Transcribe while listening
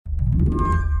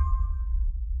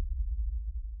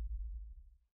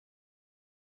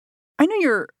I know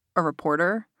you're a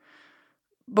reporter,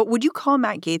 but would you call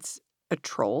Matt Gaetz a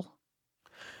troll?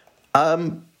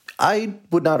 I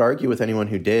would not argue with anyone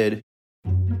who did.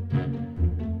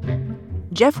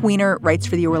 Jeff Weiner writes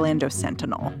for the Orlando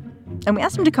Sentinel, and we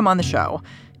asked him to come on the show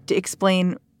to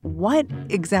explain what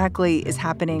exactly is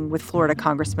happening with Florida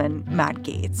Congressman Matt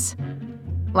Gaetz.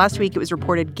 Last week, it was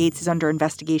reported Gaetz is under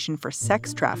investigation for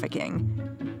sex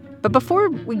trafficking. But before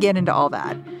we get into all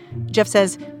that, Jeff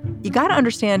says you got to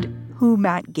understand who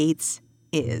Matt Gaetz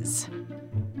is.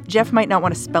 Jeff might not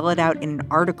want to spell it out in an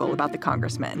article about the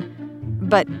congressman,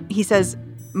 but he says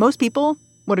most people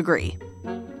would agree.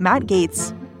 Matt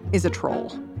Gaetz is a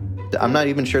troll. I'm not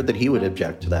even sure that he would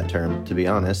object to that term, to be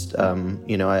honest.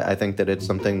 I think that it's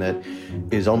something that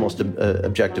is almost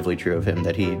objectively true of him,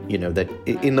 that he, that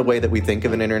in the way that we think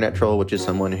of an internet troll, which is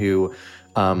someone who,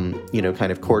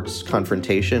 kind of courts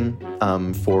confrontation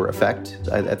for effect,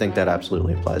 I think that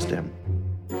absolutely applies to him.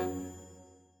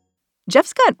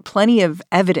 Jeff's got plenty of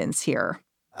evidence here.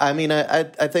 I mean, I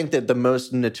think that the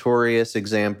most notorious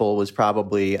example was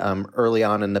probably early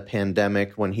on in the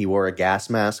pandemic when he wore a gas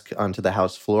mask onto the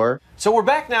House floor. So we're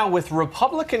back now with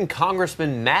Republican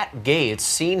Congressman Matt Gaetz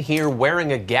seen here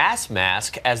wearing a gas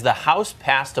mask as the House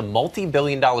passed a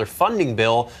multi-billion-dollar funding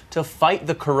bill to fight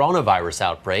the coronavirus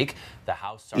outbreak. The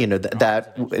House,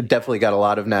 that definitely got a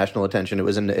lot of national attention. It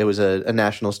was a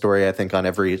national story, I think, on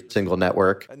every single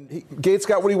network. And Gaetz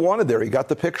got what he wanted there. He got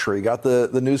the picture. He got the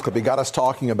news clip. He got us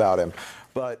talking about him.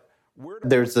 But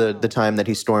there's the time that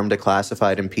he stormed a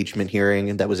classified impeachment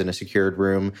hearing that was in a secured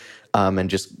room and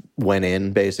just went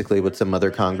in, basically, with some other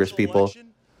Congress people.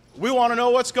 We want to know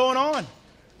what's going on.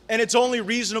 And it's only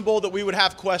reasonable that we would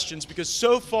have questions because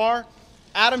so far,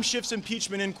 Adam Schiff's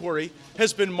impeachment inquiry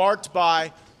has been marked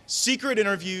by secret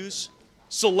interviews,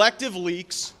 selective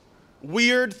leaks,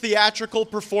 weird theatrical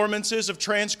performances of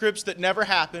transcripts that never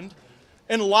happened,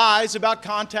 and lies about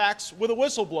contacts with a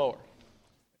whistleblower.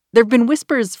 There have been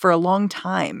whispers for a long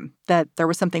time that there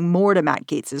was something more to Matt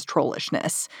Gaetz's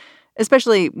trollishness,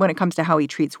 especially when it comes to how he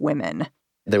treats women.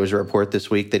 There was a report this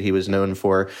week that he was known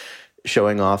for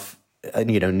showing off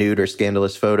nude or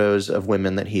scandalous photos of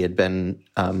women that he had been,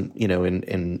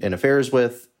 in affairs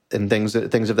with. And things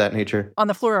of that nature. On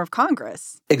the floor of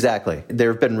Congress. Exactly.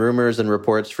 There have been rumors and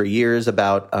reports for years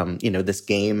about, this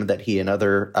game that he and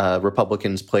other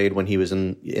Republicans played when he was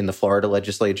in the Florida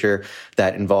legislature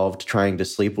that involved trying to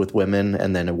sleep with women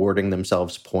and then awarding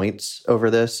themselves points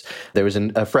over this. There was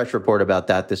a fresh report about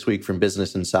that this week from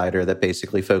Business Insider that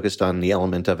basically focused on the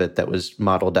element of it that was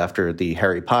modeled after the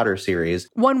Harry Potter series.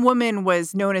 One woman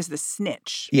was known as the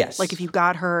snitch. Yes. Like if you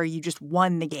got her, you just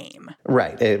won the game.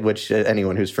 Right. Which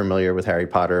anyone who's familiar with Harry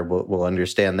Potter will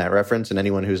understand that reference, and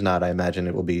anyone who's not, I imagine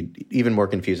it will be even more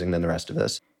confusing than the rest of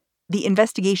this. The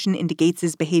investigation into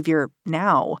Gaetz's behavior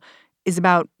now is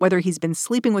about whether he's been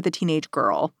sleeping with a teenage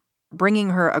girl,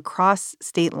 bringing her across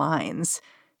state lines,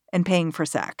 and paying for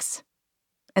sex.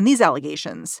 And these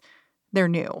allegations, they're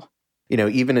new.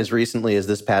 Even as recently as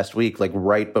this past week, like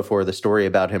right before the story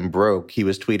about him broke, he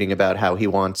was tweeting about how he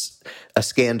wants a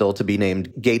scandal to be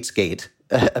named Gaetzgate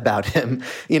about him,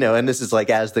 and this is like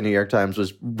as the New York Times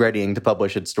was readying to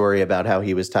publish its story about how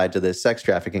he was tied to this sex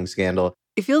trafficking scandal.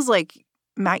 It feels like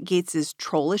Matt Gaetz's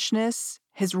trollishness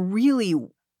has really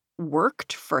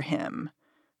worked for him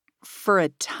for a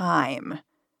time,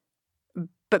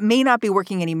 but may not be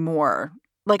working anymore.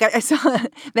 Like I saw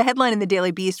the headline in the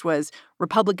Daily Beast was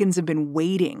Republicans have been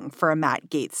waiting for a Matt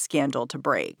Gaetz scandal to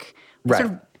break. Right.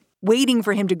 Sort of waiting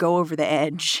for him to go over the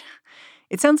edge.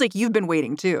 It sounds like you've been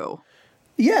waiting too.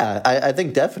 Yeah, I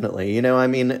think definitely.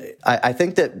 I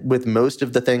think that with most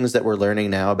of the things that we're learning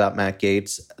now about Matt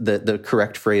Gaetz, the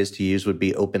correct phrase to use would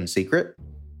be open secret.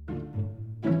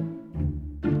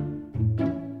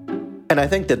 And I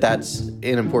think that that's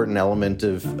an important element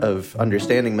of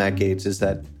understanding Matt Gaetz is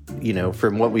that,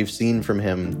 from what we've seen from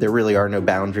him, there really are no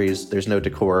boundaries. There's no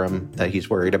decorum that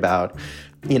he's worried about.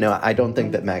 I don't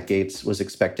think that Matt Gaetz was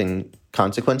expecting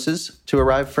consequences to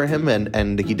arrive for him,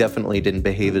 and he definitely didn't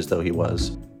behave as though he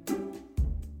was.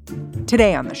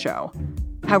 Today on the show,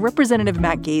 how Representative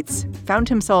Matt Gaetz found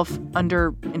himself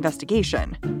under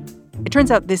investigation. It turns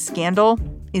out this scandal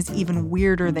is even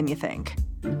weirder than you think.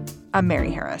 I'm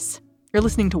Mary Harris. You're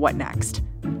listening to What Next?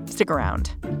 Stick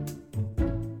around.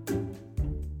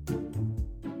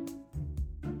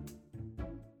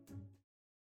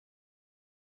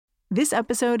 This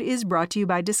episode is brought to you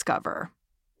by Discover.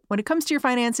 When it comes to your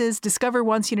finances, Discover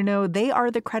wants you to know they are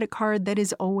the credit card that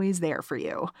is always there for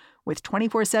you. With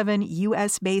 24/7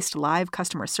 U.S.-based live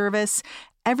customer service,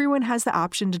 everyone has the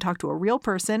option to talk to a real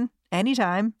person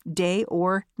anytime, day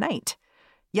or night.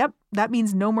 Yep, that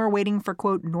means no more waiting for,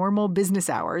 quote, normal business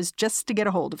hours just to get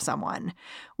a hold of someone.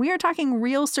 We are talking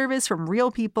real service from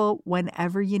real people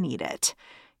whenever you need it.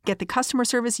 Get the customer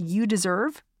service you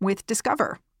deserve with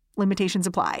Discover. Limitations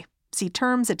apply. See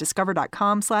terms at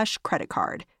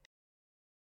discover.com/creditcard.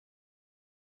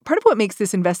 Part of what makes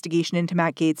this investigation into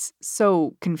Matt Gaetz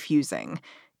so confusing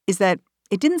is that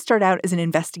it didn't start out as an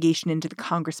investigation into the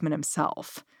congressman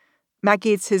himself. Matt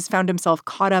Gaetz has found himself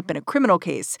caught up in a criminal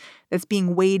case that's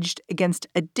being waged against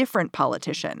a different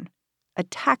politician, a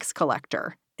tax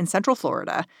collector in Central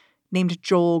Florida named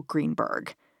Joel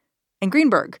Greenberg. And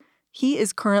Greenberg, he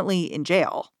is currently in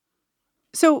jail.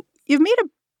 So you've made a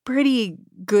pretty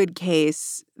good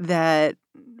case that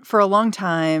for a long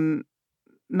time,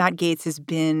 Matt Gaetz has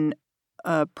been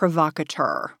a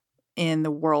provocateur in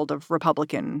the world of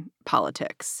Republican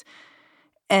politics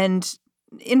and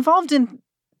involved in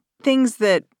things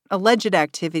that alleged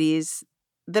activities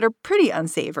that are pretty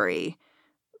unsavory.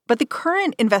 But the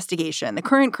current investigation, the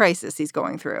current crisis he's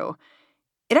going through,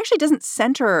 it actually doesn't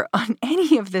center on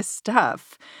any of this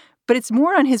stuff, but it's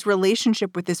more on his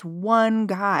relationship with this one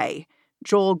guy,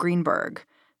 Joel Greenberg.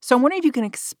 So I'm wondering if you can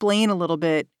explain a little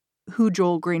bit who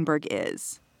Joel Greenberg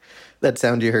is. That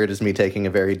sound you heard is me taking a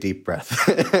very deep breath.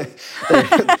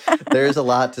 There's a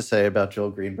lot to say about Joel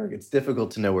Greenberg. It's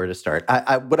difficult to know where to start.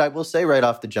 What I will say right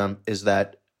off the jump is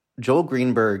that Joel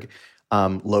Greenberg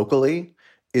locally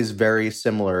is very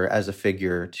similar as a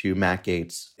figure to Matt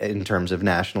Gaetz in terms of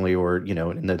nationally or,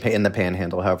 in the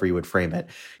panhandle, however you would frame it.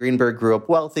 Greenberg grew up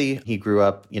wealthy. He grew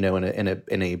up, in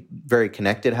a very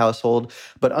connected household.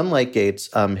 But unlike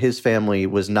Gaetz, his family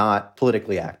was not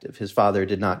politically active. His father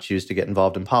did not choose to get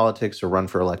involved in politics or run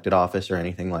for elected office or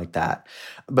anything like that.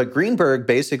 But Greenberg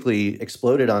basically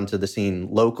exploded onto the scene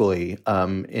locally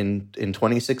in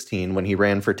 2016 when he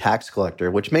ran for tax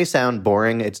collector, which may sound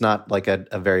boring. It's not like a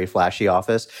very flashy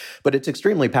office, but it's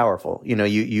extremely powerful.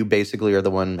 You basically are the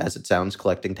one, as it sounds,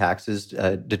 collecting taxes,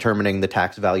 determining the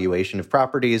tax valuation of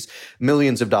properties.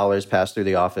 Millions of dollars pass through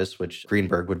the office, which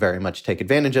Greenberg would very much take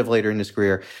advantage of later in his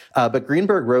career. But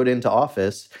Greenberg rode into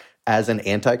office as an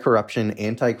anti-corruption,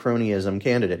 anti-cronyism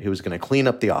candidate who was going to clean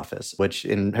up the office, which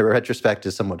in retrospect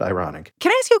is somewhat ironic.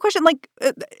 Can I ask you a question?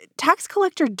 Tax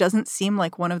collector doesn't seem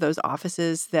like one of those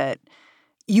offices that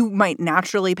you might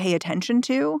naturally pay attention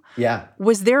to. Yeah.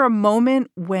 Was there a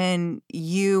moment when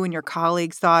you and your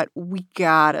colleagues thought, we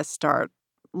got to start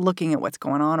looking at what's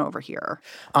going on over here?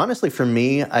 Honestly, for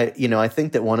me, I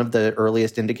think that one of the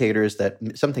earliest indicators that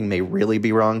something may really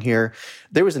be wrong here,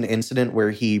 there was an incident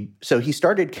where he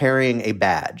started carrying a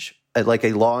badge, like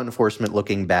a law enforcement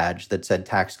looking badge that said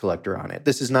tax collector on it.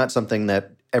 This is not something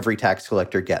that every tax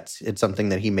collector gets. It's something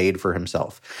that he made for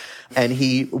himself. And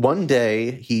one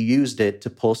day he used it to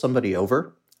pull somebody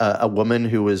over, a woman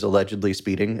who was allegedly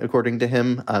speeding, according to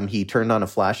him. He turned on a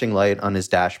flashing light on his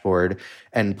dashboard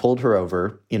and pulled her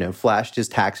over, flashed his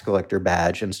tax collector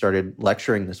badge and started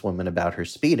lecturing this woman about her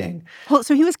speeding. Well,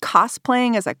 so he was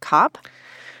cosplaying as a cop?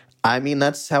 I mean,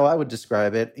 that's how I would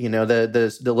describe it.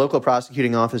 The local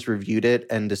prosecuting office reviewed it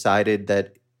and decided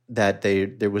that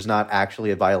there was not actually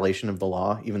a violation of the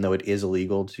law, even though it is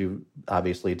illegal to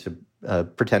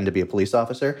pretend to be a police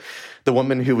officer. The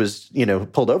woman who was,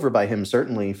 pulled over by him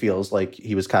certainly feels like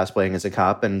he was cosplaying as a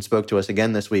cop and spoke to us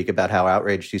again this week about how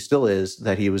outraged she still is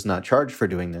that he was not charged for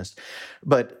doing this.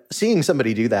 But seeing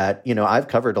somebody do that, I've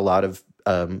covered a lot of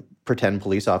pretend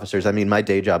police officers. I mean, my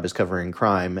day job is covering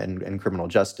crime and criminal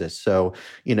justice. So,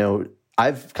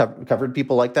 I've covered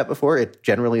people like that before. It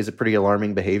generally is a pretty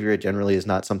alarming behavior. It generally is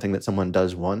not something that someone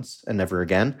does once and never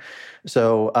again.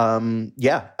 So,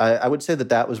 I would say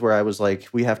that was where I was like,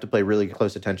 we have to pay really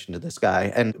close attention to this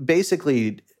guy. And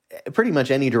basically, pretty much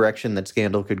any direction that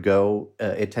scandal could go,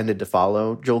 it tended to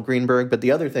follow Joel Greenberg. But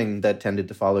the other thing that tended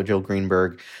to follow Joel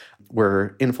Greenberg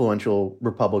were influential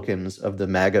Republicans of the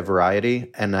MAGA variety.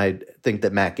 And I think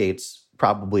that Matt Gaetz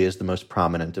probably is the most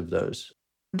prominent of those.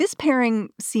 This pairing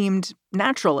seemed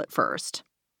natural at first,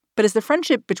 but as the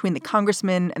friendship between the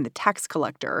congressman and the tax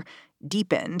collector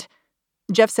deepened,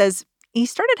 Jeff says he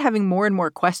started having more and more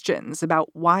questions about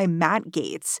why Matt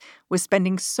Gaetz was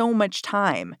spending so much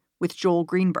time with Joel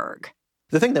Greenberg.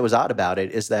 The thing that was odd about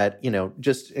it is that,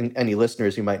 just any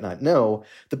listeners who might not know,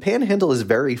 the Panhandle is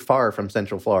very far from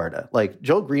Central Florida. Like,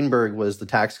 Joel Greenberg was the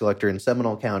tax collector in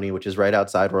Seminole County, which is right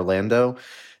outside Orlando.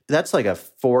 That's like a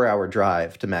 4-hour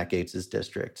drive to Matt Gaetz's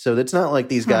district. So it's not like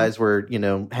these guys were,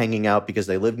 hanging out because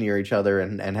they lived near each other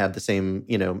and had the same,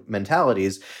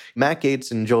 mentalities. Matt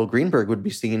Gaetz and Joel Greenberg would be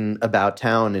seen about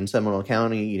town in Seminole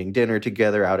County, eating dinner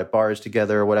together, out at bars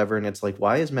together or whatever. And it's like,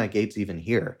 why is Matt Gaetz even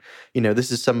here?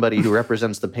 This is somebody who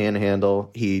represents the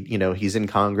Panhandle. He's in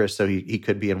Congress, so he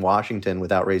could be in Washington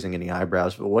without raising any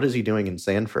eyebrows. But what is he doing in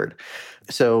Sanford?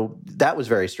 So that was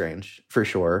very strange, for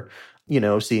sure.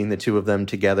 Seeing the two of them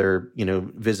together,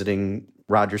 visiting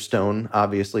Roger Stone,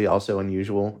 obviously also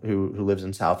unusual, who lives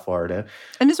in South Florida.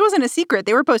 And this wasn't a secret.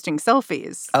 They were posting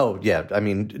selfies. Oh, yeah. I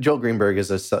mean, Joel Greenberg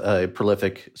is a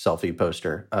prolific selfie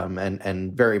poster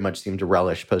and very much seemed to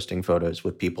relish posting photos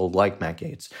with people like Matt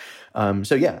Gaetz.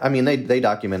 So, yeah, I mean, they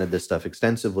documented this stuff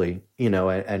extensively,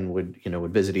 and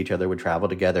would visit each other, would travel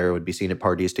together, would be seen at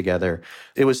parties together.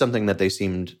 It was something that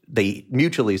they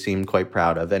mutually seemed quite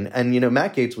proud of. And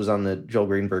Matt Gaetz was on the Joel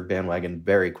Greenberg bandwagon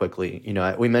very quickly.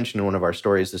 We mentioned in one of our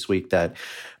stories this week that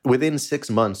within 6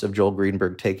 months of Joel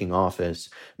Greenberg taking office,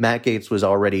 Matt Gaetz was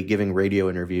already giving radio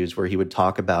interviews where he would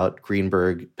talk about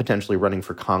Greenberg potentially running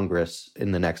for Congress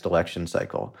in the next election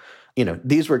cycle.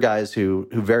 These were guys who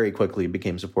very quickly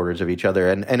became supporters of each other,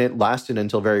 and it lasted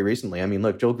until very recently. I mean,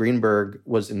 look, Joel Greenberg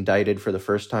was indicted for the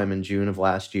first time in June of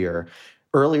last year.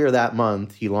 Earlier that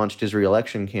month, he launched his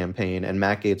reelection campaign, and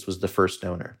Matt Gaetz was the first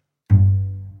donor.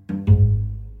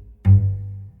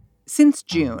 Since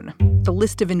June, the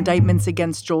list of indictments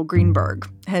against Joel Greenberg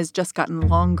has just gotten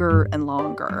longer and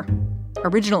longer.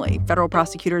 Originally, federal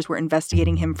prosecutors were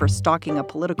investigating him for stalking a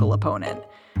political opponent.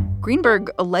 Greenberg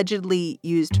allegedly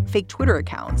used fake Twitter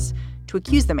accounts to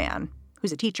accuse the man,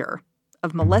 who's a teacher,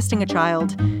 of molesting a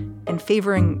child and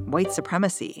favoring white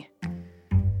supremacy.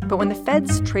 But when the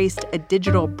feds traced a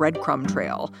digital breadcrumb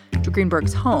trail to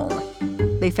Greenberg's home,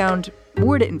 they found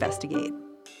more to investigate,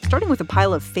 starting with a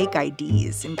pile of fake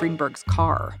IDs in Greenberg's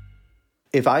car.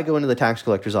 If I go into the tax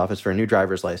collector's office for a new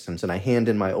driver's license and I hand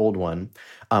in my old one,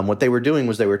 what they were doing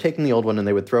was they were taking the old one and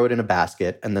they would throw it in a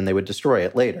basket and then they would destroy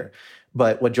it later.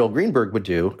 But what Joel Greenberg would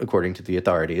do, according to the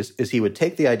authorities, is he would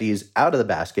take the IDs out of the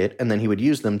basket and then he would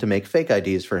use them to make fake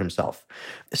IDs for himself.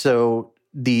 So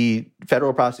the federal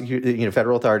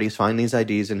authorities find these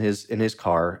IDs in his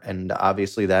car, and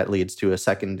obviously that leads to a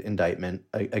second indictment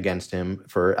against him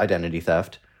for identity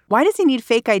theft. Why does he need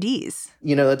fake IDs?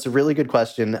 That's a really good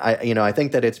question. I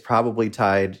think that it's probably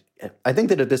tied. I think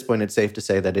that at this point, it's safe to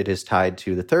say that it is tied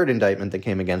to the third indictment that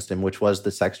came against him, which was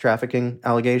the sex trafficking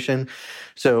allegation.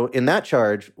 So in that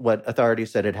charge, what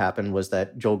authorities said had happened was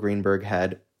that Joel Greenberg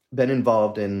had been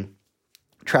involved in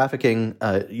trafficking,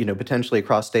 potentially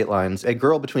across state lines, a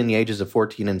girl between the ages of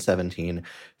 14 and 17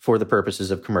 for the purposes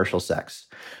of commercial sex.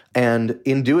 And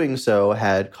in doing so,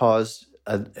 had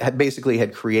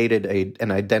created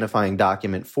an identifying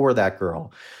document for that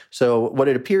girl. So what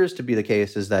it appears to be the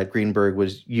case is that Greenberg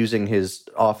was using his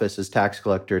office as tax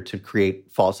collector to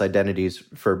create false identities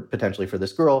potentially for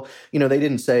this girl. They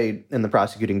didn't say in the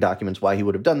prosecuting documents why he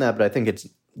would have done that, but I think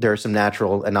there are some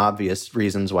natural and obvious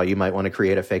reasons why you might want to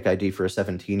create a fake ID for a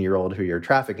 17-year-old who you're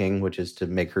trafficking, which is to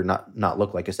make her not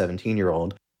look like a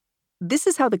 17-year-old. This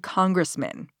is how the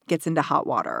congressman gets into hot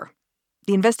water.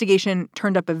 The investigation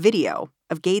turned up a video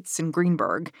of Gaetz and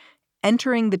Greenberg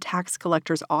entering the tax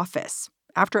collector's office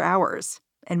after hours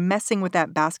and messing with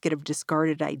that basket of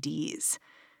discarded IDs.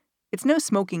 It's no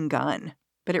smoking gun,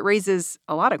 but it raises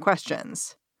a lot of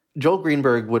questions. Joel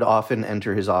Greenberg would often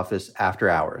enter his office after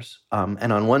hours.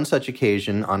 And on one such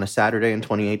occasion, on a Saturday in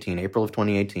 2018, April of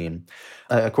 2018,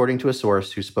 according to a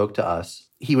source who spoke to us,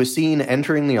 he was seen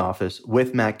entering the office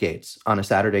with Matt Gaetz on a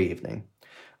Saturday evening.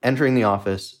 Entering the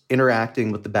office,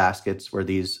 interacting with the baskets where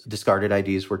these discarded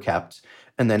IDs were kept,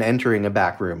 and then entering a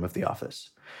back room of the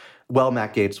office. Well,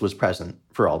 Matt Gaetz was present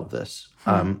for all of this.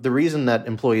 The reason that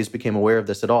employees became aware of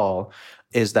this at all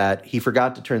is that he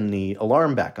forgot to turn the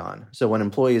alarm back on. So when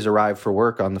employees arrived for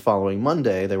work on the following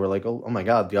Monday, they were like, oh my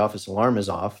God, the office alarm is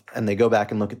off. And they go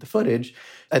back and look at the footage.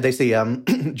 And they see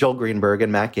Joel Greenberg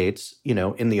and Matt Gaetz,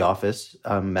 in the office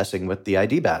messing with the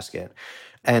ID basket.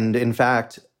 And in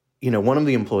fact, one of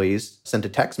the employees sent a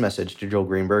text message to Joel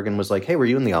Greenberg and was like, hey, were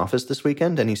you in the office this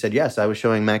weekend? And he said, yes, I was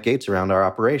showing Matt Gaetz around our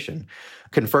operation,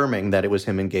 confirming that it was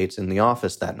him and Gaetz in the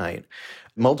office that night.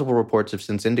 Multiple reports have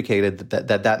since indicated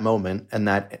that moment and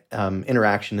that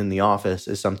interaction in the office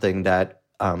is something that,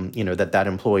 that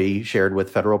employee shared with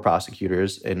federal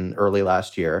prosecutors in early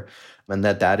last year, and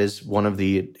that is one of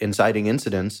the inciting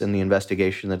incidents in the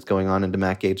investigation that's going on into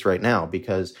Matt Gaetz right now,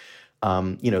 because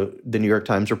the New York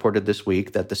Times reported this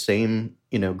week that the same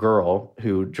girl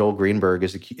who Joel Greenberg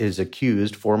is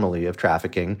accused formally of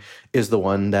trafficking is the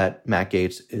one that Matt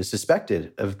Gaetz is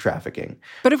suspected of trafficking.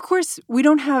 But of course, we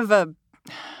don't have them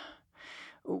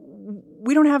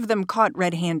caught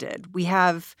red-handed. We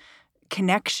have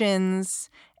connections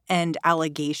and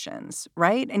allegations,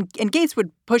 right? And Gaetz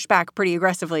would push back pretty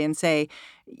aggressively and say,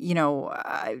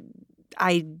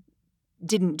 I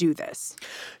didn't do this.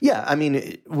 Yeah, I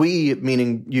mean, we,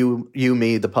 meaning you,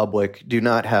 me, the public, do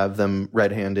not have them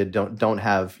red-handed. Don't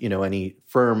have any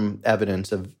firm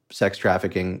evidence of sex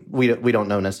trafficking. We don't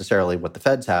know necessarily what the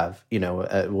feds have.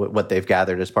 What they've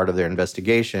gathered as part of their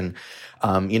investigation.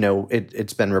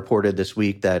 It's been reported this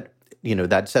week that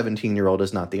that 17-year-old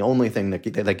is not the only thing that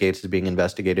Gaetz is being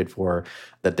investigated for.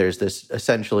 That there's this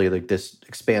essentially like this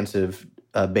expansive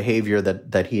behavior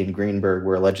that he and Greenberg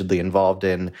were allegedly involved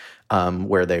in,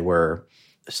 where they were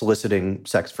soliciting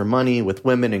sex for money with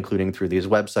women, including through these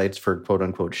websites for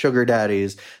quote-unquote sugar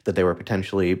daddies, that they were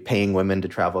potentially paying women to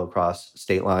travel across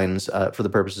state lines for the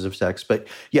purposes of sex. But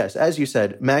yes, as you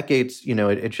said, Matt Gaetz,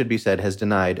 it should be said, has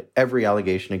denied every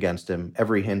allegation against him,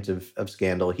 every hint of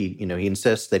scandal. He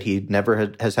insists that he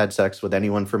never has had sex with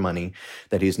anyone for money,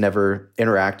 that he's never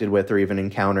interacted with or even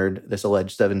encountered this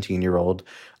alleged 17-year-old,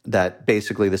 that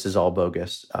basically this is all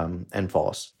bogus and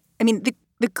false. I mean,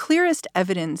 the clearest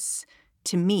evidence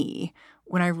to me,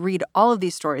 when I read all of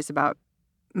these stories about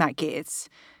Matt Gaetz,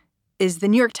 is the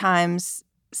New York Times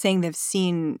saying they've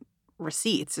seen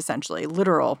receipts, essentially,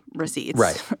 literal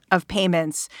receipts of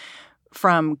payments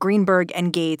from Greenberg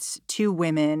and Gaetz to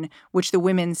women, which the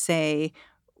women say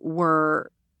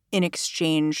were in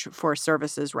exchange for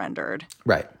services rendered.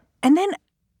 Right. And then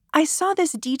I saw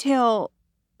this detail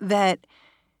that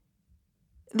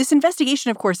this investigation,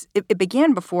 of course, it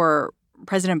began before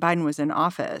President Biden was in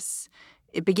office.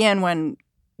 It began when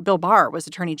Bill Barr was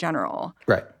Attorney General.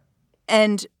 Right.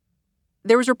 And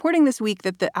there was reporting this week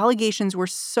that the allegations were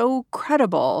so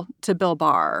credible to Bill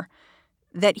Barr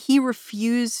that he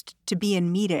refused to be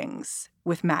in meetings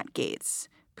with Matt Gaetz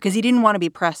because he didn't want to be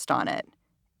pressed on it.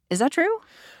 Is that true?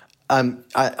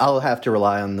 I'll have to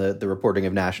rely on the reporting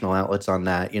of national outlets on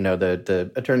that.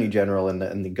 The Attorney General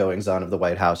and the goings-on of the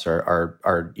White House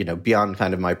are beyond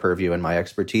kind of my purview and my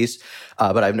expertise,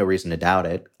 but I have no reason to doubt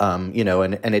it.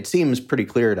 And it seems pretty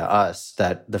clear to us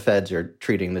that the feds are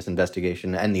treating this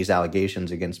investigation and these allegations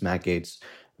against Matt Gaetz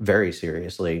very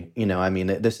seriously.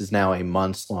 This is now a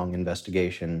months-long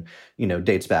investigation,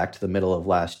 dates back to the middle of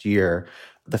last year.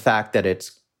 The fact that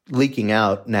it's leaking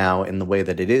out now in the way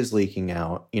that it is leaking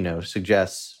out,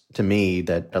 suggests to me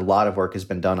that a lot of work has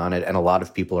been done on it and a lot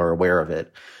of people are aware of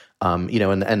it.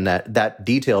 And that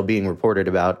detail being reported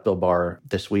about Bill Barr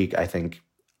this week, I think,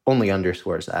 only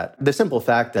underscores that. The simple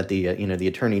fact that the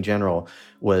Attorney General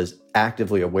was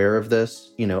actively aware of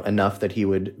this, enough that he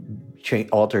would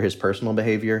alter his personal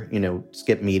behavior,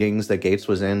 skip meetings that Gaetz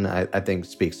was in, I think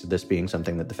speaks to this being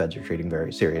something that the feds are treating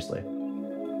very seriously.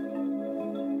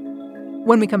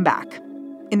 When we come back,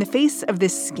 in the face of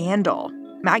this scandal,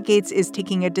 Matt Gaetz is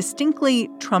taking a distinctly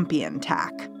Trumpian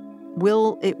tack.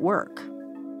 Will it work?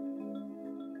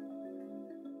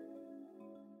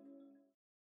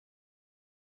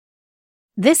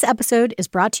 This episode is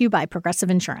brought to you by Progressive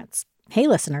Insurance. Hey,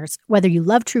 listeners, whether you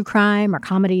love true crime or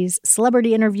comedies,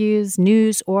 celebrity interviews,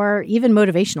 news, or even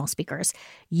motivational speakers,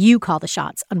 you call the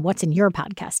shots on what's in your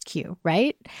podcast queue,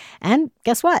 right? And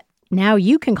guess what? Now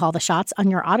you can call the shots on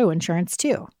your auto insurance,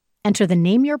 too. Enter the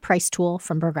Name Your Price tool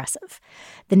from Progressive.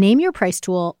 The Name Your Price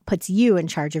tool puts you in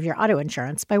charge of your auto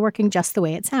insurance by working just the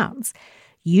way it sounds.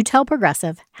 You tell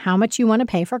Progressive how much you want to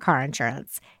pay for car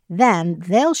insurance. Then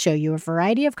they'll show you a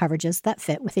variety of coverages that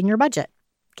fit within your budget,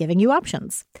 giving you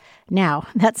options. Now,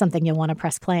 that's something you'll want to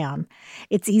press play on.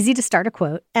 It's easy to start a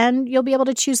quote, and you'll be able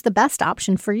to choose the best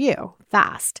option for you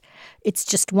fast. It's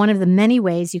just one of the many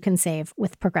ways you can save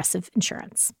with Progressive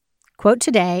Insurance. Quote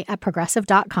today at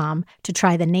Progressive.com to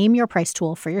try the Name Your Price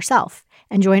tool for yourself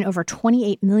and join over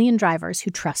 28 million drivers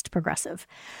who trust Progressive.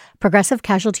 Progressive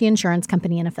Casualty Insurance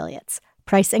Company and Affiliates.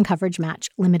 Price and coverage match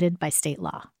limited by state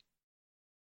law.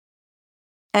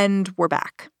 And we're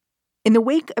back. In the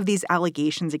wake of these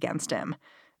allegations against him,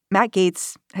 Matt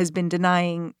Gaetz has been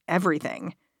denying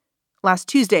everything. Last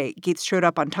Tuesday, Gaetz showed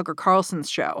up on Tucker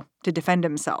Carlson's show to defend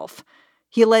himself.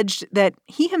 He alleged that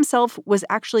he himself was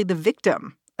actually the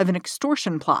victim of an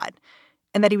extortion plot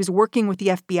and that he was working with the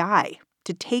FBI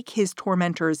to take his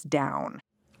tormentors down.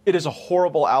 It is a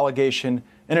horrible allegation,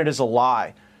 and it is a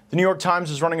lie. The New York Times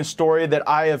is running a story that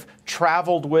I have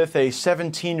traveled with a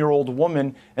 17-year-old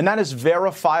woman, and that is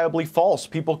verifiably false.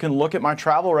 People can look at my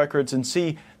travel records and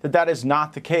see that that is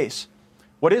not the case.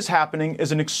 What is happening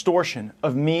is an extortion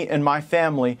of me and my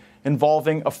family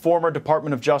involving a former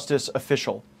Department of Justice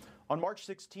official. On March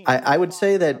 16th, I would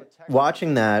say that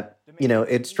watching that,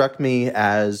 it struck me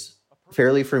as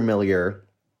fairly familiar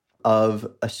of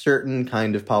a certain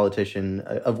kind of politician,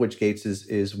 of which Gaetz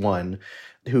is one,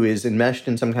 who is enmeshed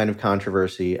in some kind of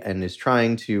controversy and is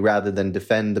trying to, rather than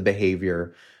defend the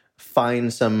behavior,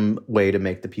 find some way to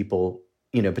make the people,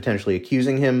 potentially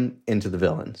accusing him into the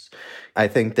villains. I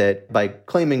think that by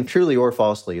claiming truly or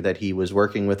falsely that he was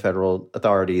working with federal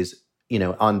authorities,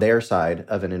 on their side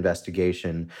of an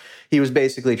investigation, he was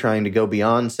basically trying to go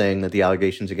beyond saying that the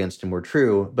allegations against him were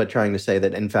true, but trying to say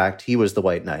that, in fact, he was the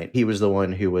white knight. He was the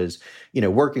one who was,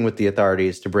 working with the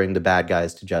authorities to bring the bad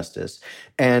guys to justice.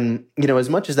 And, as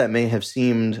much as that may have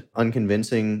seemed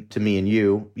unconvincing to me and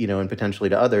you, and potentially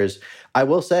to others, I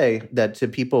will say that to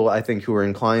people, I think, who are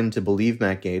inclined to believe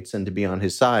Matt Gaetz and to be on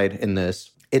his side in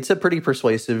this, it's a pretty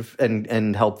persuasive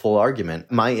and helpful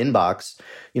argument. My inbox,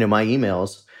 my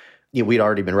emails, we'd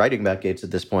already been writing about Gaetz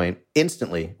at this point,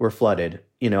 instantly were flooded.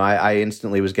 I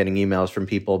instantly was getting emails from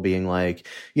people being like,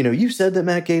 you said that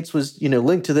Matt Gaetz was,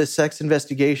 linked to this sex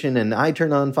investigation, and I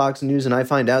turn on Fox News and I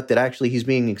find out that actually he's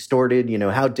being extorted.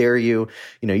 How dare you?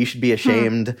 You should be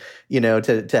ashamed,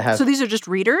 to have. So these are just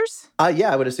readers?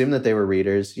 Yeah, I would assume that they were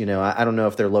readers. I don't know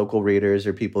if they're local readers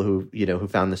or people who, who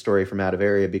found the story from out of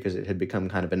area because it had become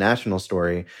kind of a national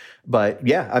story. But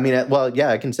yeah,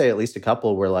 I can say at least a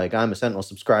couple were like, I'm a Sentinel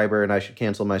subscriber and I should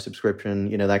cancel my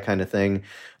subscription, that kind of thing.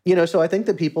 So I think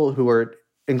that people who are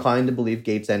inclined to believe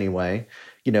Gaetz anyway,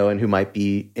 and who might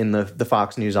be in the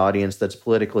Fox News audience that's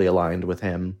politically aligned with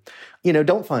him,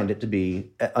 don't find it to be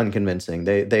unconvincing.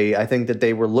 I think that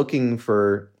they were looking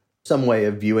for some way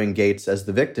of viewing Gaetz as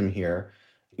the victim here,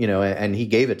 and he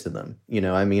gave it to them.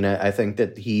 I think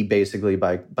that he basically,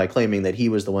 by claiming that he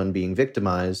was the one being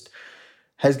victimized,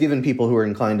 has given people who are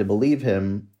inclined to believe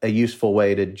him a useful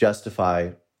way to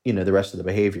justify, the rest of the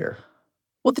behavior.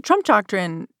 Well, the Trump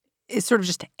doctrine is sort of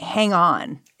just hang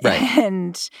on, right,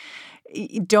 and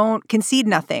don't concede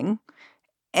nothing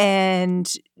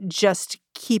and just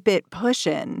keep it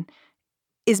pushing.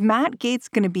 Is Matt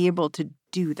Gaetz going to be able to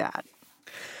do that?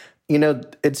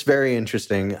 It's very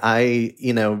interesting.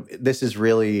 This is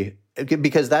really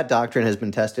because that doctrine has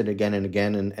been tested again and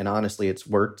again, and honestly, it's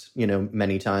worked,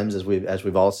 many times as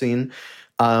we've all seen.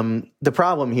 The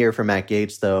problem here for Matt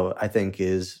Gaetz, though, I think,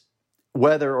 is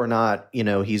whether or not,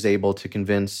 he's able to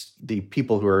convince the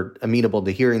people who are amenable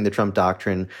to hearing the Trump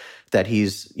doctrine that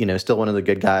he's, still one of the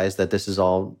good guys, that this is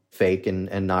all fake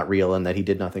and not real and that he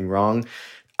did nothing wrong.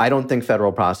 I don't think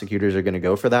federal prosecutors are going to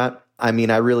go for that. I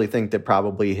really think that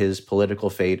probably his political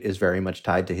fate is very much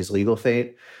tied to his legal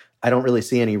fate. I don't really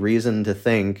see any reason to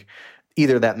think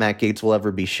either that Matt Gaetz will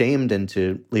ever be shamed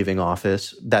into leaving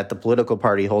office, that the political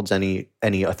party holds any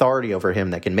authority over him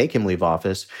that can make him leave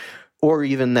office, or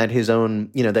even that his own,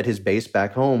 that his base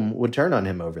back home would turn on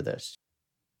him over this.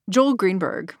 Joel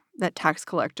Greenberg, that tax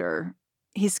collector,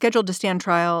 he's scheduled to stand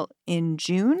trial in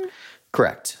June?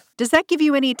 Correct. Does that give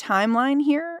you any timeline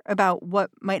here about what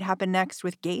might happen next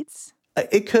with Gaetz?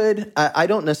 It could. I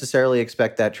don't necessarily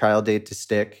expect that trial date to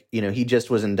stick. He just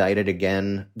was indicted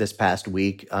again this past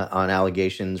week on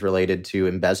allegations related to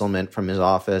embezzlement from his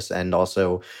office and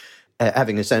also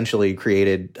having essentially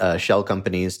created shell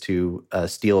companies to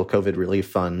steal COVID relief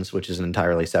funds, which is an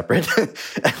entirely separate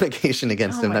allegation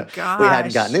against him that we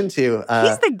hadn't gotten into.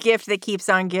 He's the gift that keeps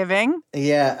on giving.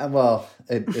 Yeah, well,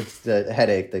 it's the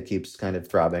headache that keeps kind of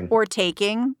throbbing. Or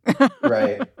taking.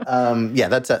 Right.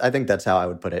 I think that's how I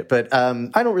would put it. But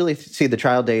I don't really see the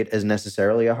trial date as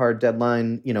necessarily a hard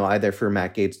deadline, either for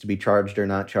Matt Gaetz to be charged or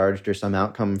not charged or some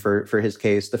outcome for his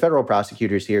case. The federal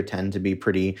prosecutors here tend to be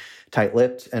pretty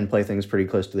tight-lipped and play things pretty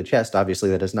close to the chest. Obviously,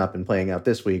 that has not been playing out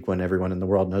this week when everyone in the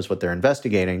world knows what they're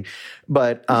investigating.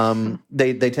 But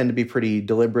they tend to be pretty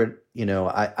deliberate.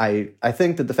 I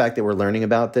think that the fact that we're learning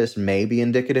about this may be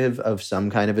indicative of some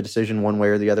kind of a decision one way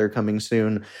or the other coming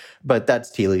soon. But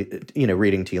that's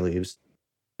reading tea leaves.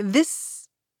 This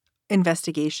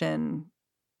investigation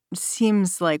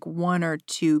seems like one or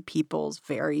two people's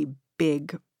very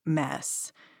big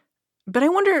mess. But I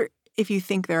wonder if you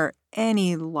think there are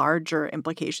any larger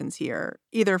implications here,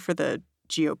 either for the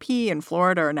GOP in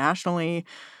Florida or nationally,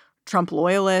 Trump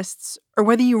loyalists, or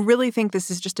whether you really think this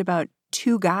is just about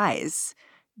two guys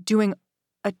doing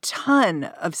a ton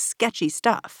of sketchy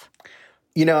stuff.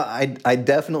 I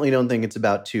definitely don't think it's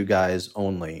about two guys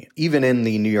only. Even in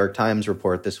the New York Times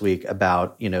report this week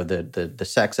about, the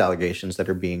sex allegations that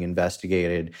are being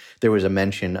investigated, there was a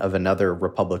mention of another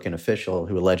Republican official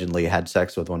who allegedly had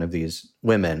sex with one of these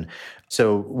women.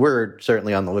 So we're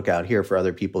certainly on the lookout here for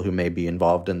other people who may be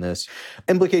involved in this.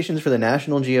 Implications for the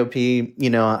national GOP,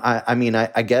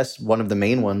 I guess one of the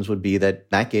main ones would be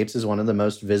that Matt Gaetz is one of the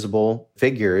most visible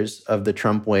figures of the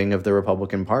Trump wing of the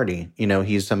Republican Party.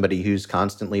 He's somebody who's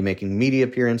constantly making media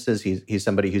appearances. He's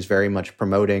somebody who's very much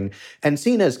promoting and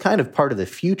seen as kind of part of the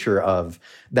future of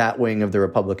that wing of the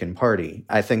Republican Party.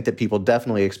 I think that people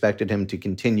definitely expected him to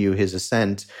continue his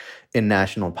ascent in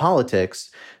national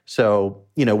politics. So,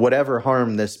 whatever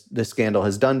harm this scandal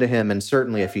has done to him, and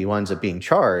certainly if he winds up being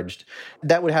charged,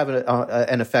 that would have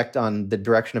an effect on the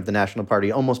direction of the national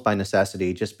party almost by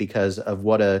necessity, just because of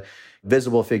what a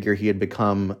visible figure he had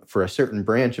become for a certain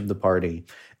branch of the party.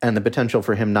 And the potential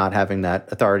for him not having that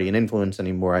authority and influence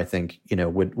anymore, I think,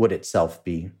 would itself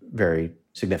be very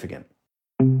significant.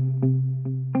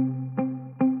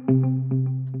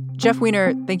 Jeff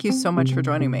Weiner, thank you so much for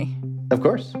joining me. Of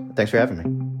course. Thanks for having me.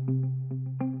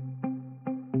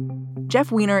 Jeff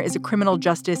Weiner is a criminal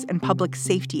justice and public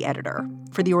safety editor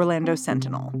for the Orlando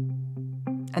Sentinel.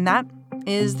 And that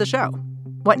is the show.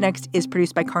 What Next is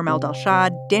produced by Carmel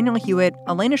Delshad, Daniel Hewitt,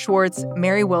 Elena Schwartz,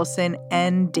 Mary Wilson,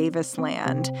 and Davis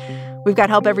Land. We've got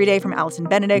help every day from Allison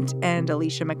Benedict and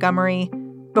Alicia Montgomery.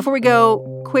 Before we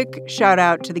go, quick shout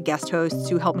out to the guest hosts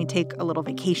who helped me take a little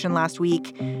vacation last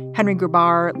week. Henry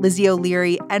Grabar, Lizzie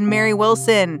O'Leary, and Mary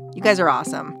Wilson. You guys are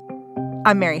awesome.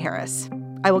 I'm Mary Harris.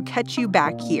 I will catch you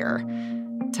back here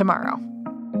tomorrow.